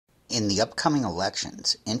In the upcoming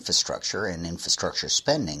elections, infrastructure and infrastructure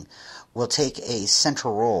spending will take a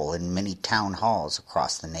central role in many town halls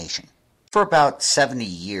across the nation. For about 70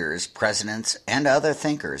 years, presidents and other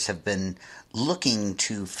thinkers have been looking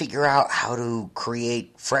to figure out how to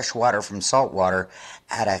create fresh water from salt water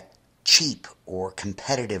at a cheap or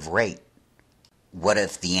competitive rate. What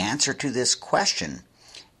if the answer to this question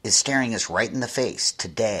is staring us right in the face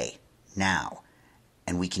today, now,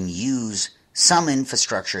 and we can use some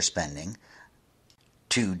infrastructure spending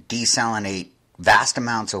to desalinate vast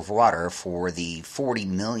amounts of water for the 40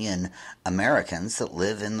 million Americans that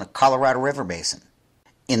live in the Colorado River Basin?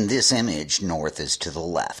 In this image, north is to the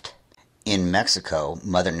left. In Mexico,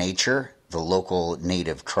 Mother Nature, the local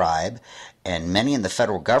native tribe, and many in the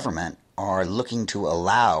federal government are looking to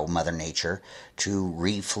allow Mother Nature to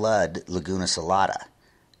reflood Laguna Salada.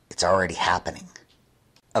 It's already happening.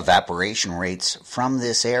 Evaporation rates from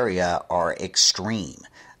this area are extreme,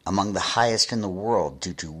 among the highest in the world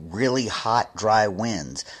due to really hot, dry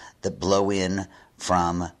winds that blow in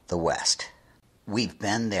from the west. We've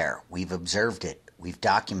been there, we've observed it, we've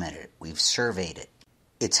documented it, we've surveyed it.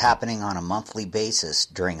 It's happening on a monthly basis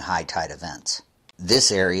during high tide events.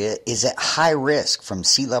 This area is at high risk from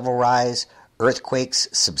sea level rise, earthquakes,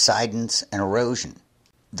 subsidence, and erosion.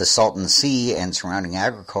 The Salton Sea and surrounding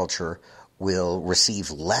agriculture will receive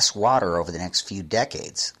less water over the next few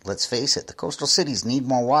decades. Let's face it, the coastal cities need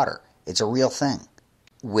more water. It's a real thing.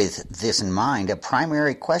 With this in mind, a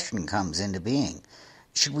primary question comes into being.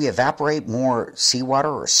 Should we evaporate more seawater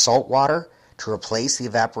or salt water to replace the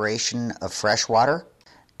evaporation of fresh water?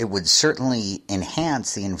 It would certainly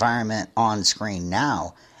enhance the environment on screen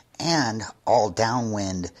now and all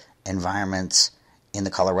downwind environments in the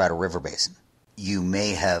Colorado River Basin. You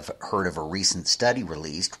may have heard of a recent study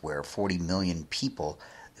released where 40 million people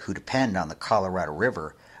who depend on the Colorado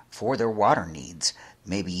River for their water needs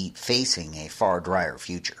may be facing a far drier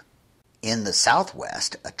future. In the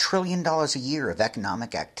Southwest, $1 trillion a year of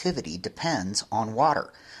economic activity depends on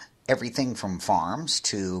water. Everything from farms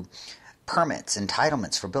to permits,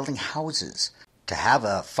 entitlements for building houses. To have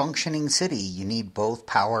a functioning city, you need both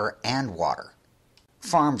power and water.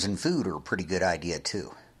 Farms and food are a pretty good idea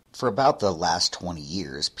too. For about the last 20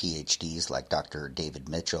 years, PhDs like Dr. David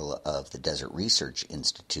Mitchell of the Desert Research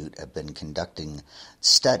Institute have been conducting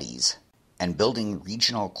studies and building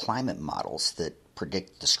regional climate models that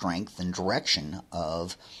predict the strength and direction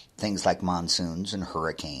of things like monsoons and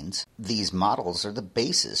hurricanes. These models are the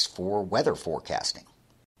basis for weather forecasting.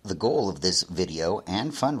 The goal of this video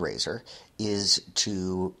and fundraiser is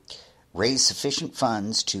to raise sufficient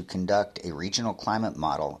funds to conduct a regional climate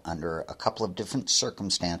model under a couple of different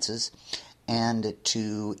circumstances and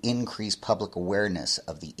to increase public awareness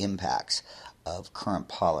of the impacts of current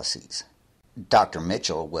policies. Dr.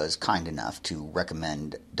 Mitchell was kind enough to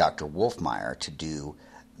recommend Dr. Wolfmeyer to do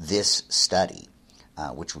this study,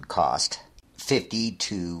 which would cost $50,000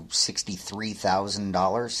 to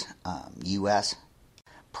 $63,000 US.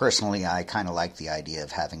 Personally, I kind of like the idea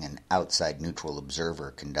of having an outside neutral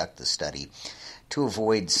observer conduct the study to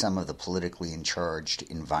avoid some of the politically charged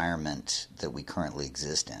environment that we currently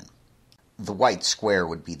exist in. The white square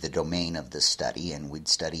would be the domain of this study, and we'd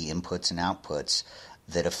study inputs and outputs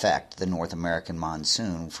that affect the North American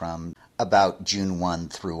monsoon from about June 1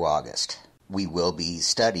 through August. We will be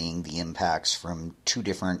studying the impacts from two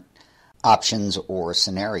different options or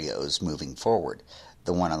scenarios moving forward.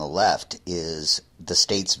 The one on the left is the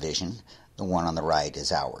state's vision. The one on the right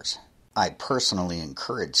is ours. I personally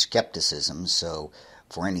encourage skepticism, so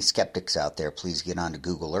for any skeptics out there, please get onto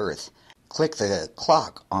Google Earth. Click the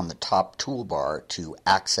clock on the top toolbar to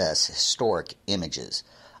access historic images.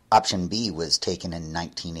 Option B was taken in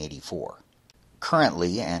 1984.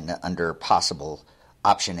 Currently, and under possible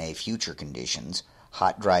Option A future conditions,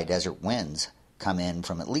 hot, dry desert winds come in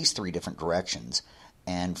from at least three different directions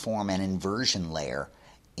and form an inversion layer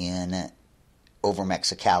over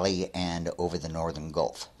Mexicali and over the Northern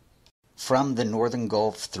Gulf. From the Northern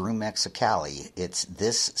Gulf through Mexicali, it's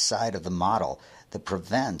this side of the model that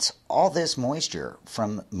prevents all this moisture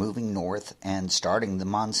from moving north and starting the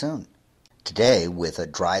monsoon. Today, with a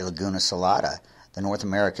dry Laguna Salada, the North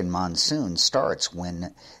American monsoon starts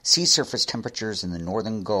when sea surface temperatures in the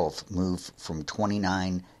Northern Gulf move from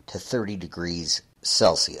 29 to 30 degrees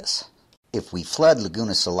Celsius. If we flood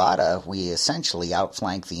Laguna Salada, we essentially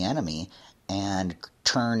outflank the enemy and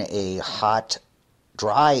turn a hot,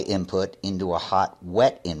 dry input into a hot,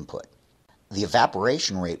 wet input. The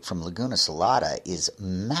evaporation rate from Laguna Salada is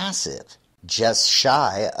massive, just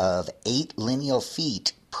shy of 8 lineal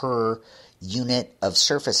feet per unit of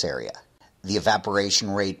surface area. The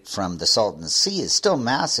evaporation rate from the Salton Sea is still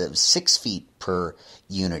massive, 6 feet per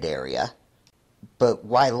unit area. But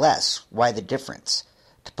why less? Why the difference?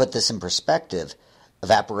 To put this in perspective,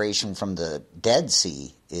 evaporation from the Dead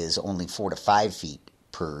Sea is only 4 to 5 feet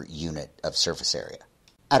per unit of surface area.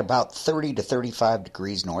 At about 30 to 35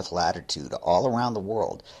 degrees north latitude, all around the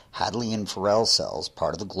world, Hadley and Farrell cells,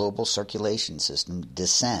 part of the global circulation system,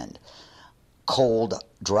 descend. Cold,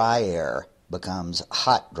 dry air becomes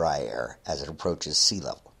hot, dry air as it approaches sea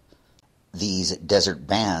level. These desert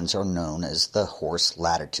bands are known as the horse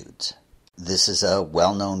latitudes. This is a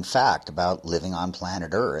well-known fact about living on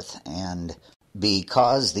planet Earth, and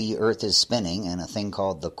because the Earth is spinning in a thing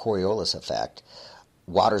called the Coriolis effect,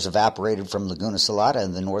 waters evaporated from Laguna Salada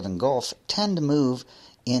in the northern Gulf tend to move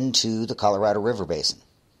into the Colorado River Basin.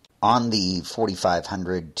 On the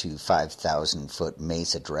 4,500 to 5,000 foot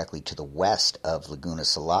mesa directly to the west of Laguna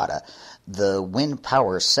Salada, the wind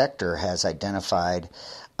power sector has identified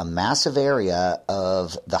a massive area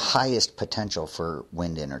of the highest potential for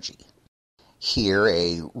wind energy. Here,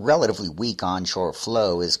 a relatively weak onshore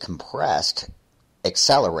flow is compressed,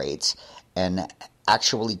 accelerates, and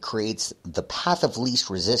actually creates the path of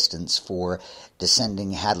least resistance for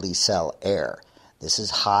descending Hadley cell air. This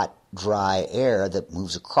is hot, dry air that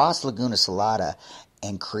moves across Laguna Salada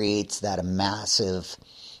and creates that massive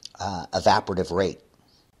evaporative rate.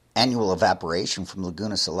 Annual evaporation from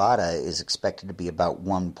Laguna Salada is expected to be about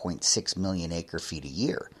 1.6 million acre-feet a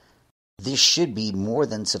year. This should be more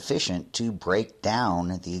than sufficient to break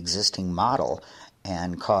down the existing model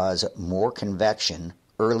and cause more convection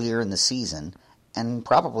earlier in the season and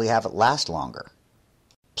probably have it last longer.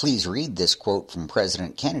 Please read this quote from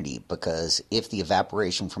President Kennedy, because if the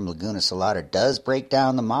evaporation from Laguna Salada does break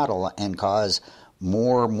down the model and cause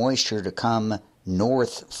more moisture to come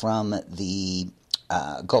north from the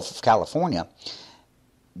Gulf of California,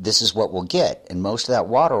 this is what we'll get, and most of that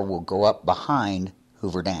water will go up behind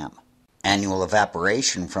Hoover Dam. Annual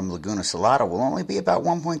evaporation from Laguna Salada will only be about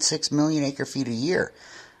 1.6 million acre-feet a year,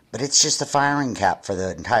 but it's just a firing cap for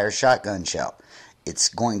the entire shotgun shell. It's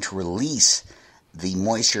going to release the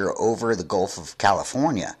moisture over the Gulf of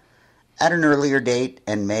California at an earlier date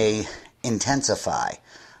and may intensify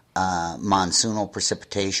monsoonal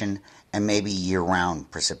precipitation and maybe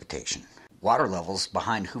year-round precipitation. Water levels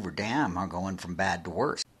behind Hoover Dam are going from bad to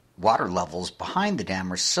worse. Water levels behind the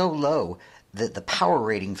dam are so low that the power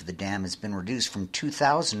rating for the dam has been reduced from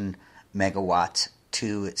 2,000 megawatts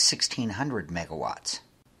to 1,600 megawatts.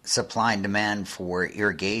 Supply and demand for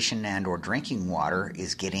irrigation and or drinking water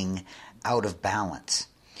is getting out of balance.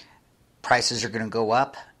 Prices are going to go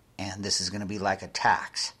up, and this is going to be like a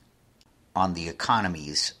tax on the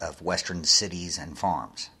economies of western cities and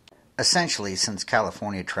farms. Essentially, since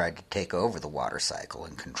California tried to take over the water cycle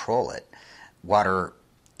and control it, water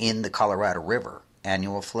in the Colorado River,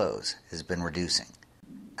 annual flows, has been reducing.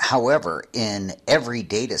 However, in every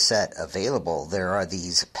data set available, there are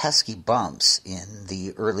these pesky bumps in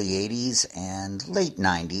the early 80s and late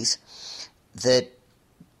 90s that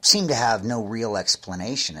seem to have no real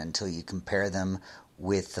explanation until you compare them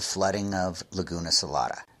with the flooding of Laguna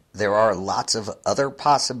Salada. There are lots of other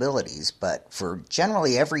possibilities, but for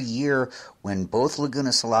generally every year when both Laguna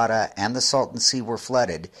Salada and the Salton Sea were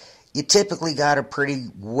flooded, you typically got a pretty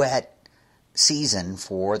wet season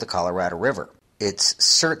for the Colorado River. It's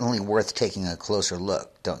certainly worth taking a closer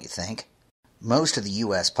look, don't you think? Most of the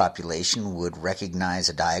U.S. population would recognize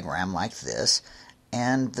a diagram like this,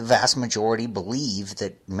 and the vast majority believe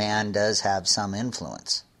that man does have some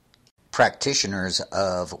influence. Practitioners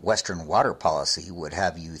of Western water policy would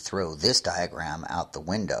have you throw this diagram out the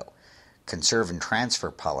window. Conserve and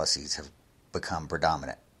transfer policies have become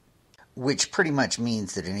predominant, which pretty much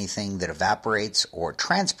means that anything that evaporates or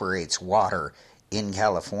transpirates water in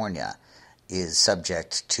California is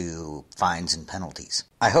subject to fines and penalties.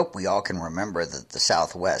 I hope we all can remember that the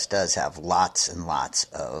Southwest does have lots and lots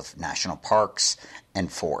of national parks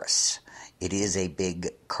and forests. It is a big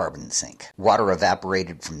carbon sink. Water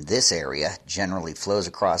evaporated from this area generally flows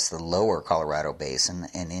across the lower Colorado Basin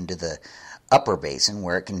and into the upper basin,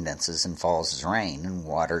 where it condenses and falls as rain and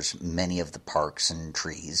waters many of the parks and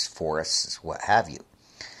trees, forests, what have you.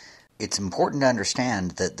 It's important to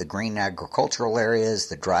understand that the green agricultural areas,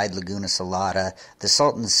 the dried Laguna Salada, the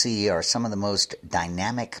Salton Sea are some of the most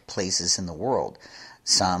dynamic places in the world,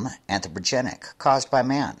 some anthropogenic, caused by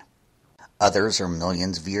man. Others are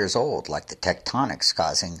millions of years old, like the tectonics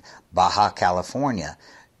causing Baja California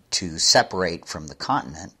to separate from the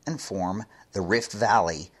continent and form the Rift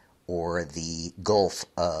Valley or the Gulf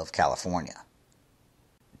of California.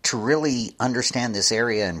 To really understand this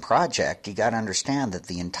area and project, you got to understand that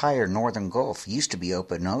the entire northern Gulf used to be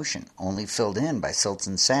open ocean, only filled in by silts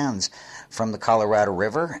and sands from the Colorado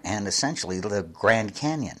River and essentially the Grand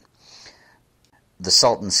Canyon. The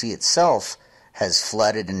Salton Sea itself has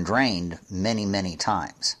flooded and drained many, many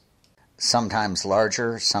times, sometimes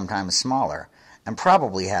larger, sometimes smaller, and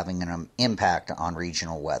probably having an impact on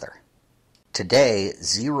regional weather. Today,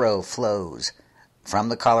 zero flows from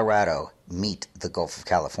the Colorado meet the Gulf of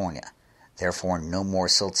California. Therefore, no more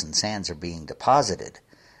silts and sands are being deposited.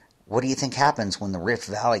 What do you think happens when the Rift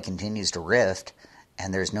Valley continues to rift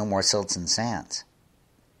and there's no more silts and sands?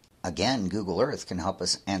 Again, Google Earth can help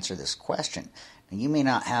us answer this question. Now, you may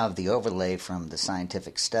not have the overlay from the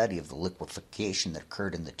scientific study of the liquefaction that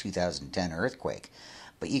occurred in the 2010 earthquake,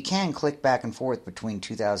 but you can click back and forth between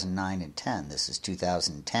 2009 and 10. This is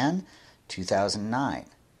 2010, 2009,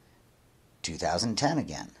 2010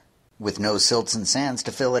 again. With no silts and sands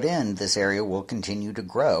to fill it in, this area will continue to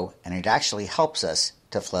grow, and it actually helps us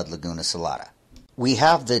to flood Laguna Salada. We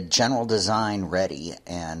have the general design ready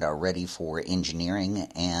and are ready for engineering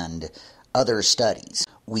and other studies.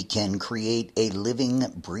 We can create a living,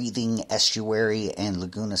 breathing estuary in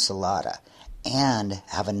Laguna Salada and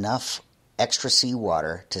have enough extra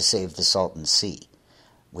seawater to save the Salton Sea.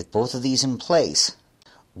 With both of these in place,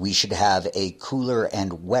 we should have a cooler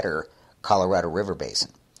and wetter Colorado River basin.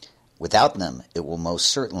 Without them, it will most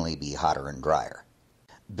certainly be hotter and drier.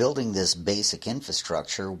 Building this basic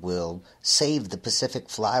infrastructure will save the Pacific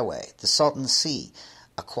Flyway, the Salton Sea,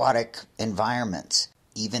 aquatic environments,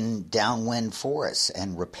 even downwind forests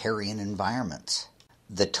and riparian environments.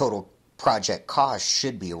 The total project cost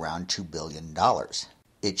should be around $2 billion.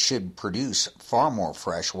 It should produce far more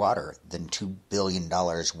fresh water than $2 billion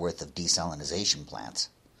worth of desalination plants.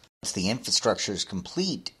 Once the infrastructure is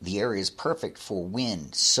complete, the area is perfect for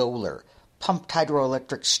wind, solar, pumped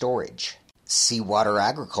hydroelectric storage, seawater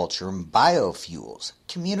agriculture and biofuels,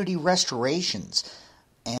 community restorations,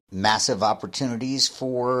 and massive opportunities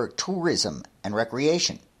for tourism and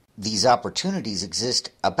recreation. These opportunities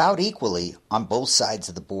exist about equally on both sides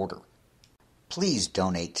of the border. Please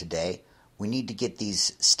donate today. We need to get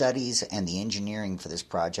these studies and the engineering for this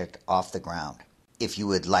project off the ground. If you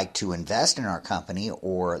would like to invest in our company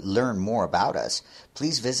or learn more about us,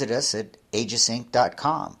 please visit us at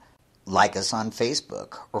aegisinc.com, like us on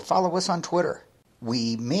Facebook, or follow us on Twitter.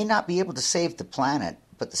 We may not be able to save the planet,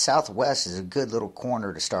 but the Southwest is a good little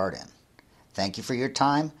corner to start in. Thank you for your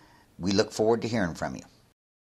time. We look forward to hearing from you.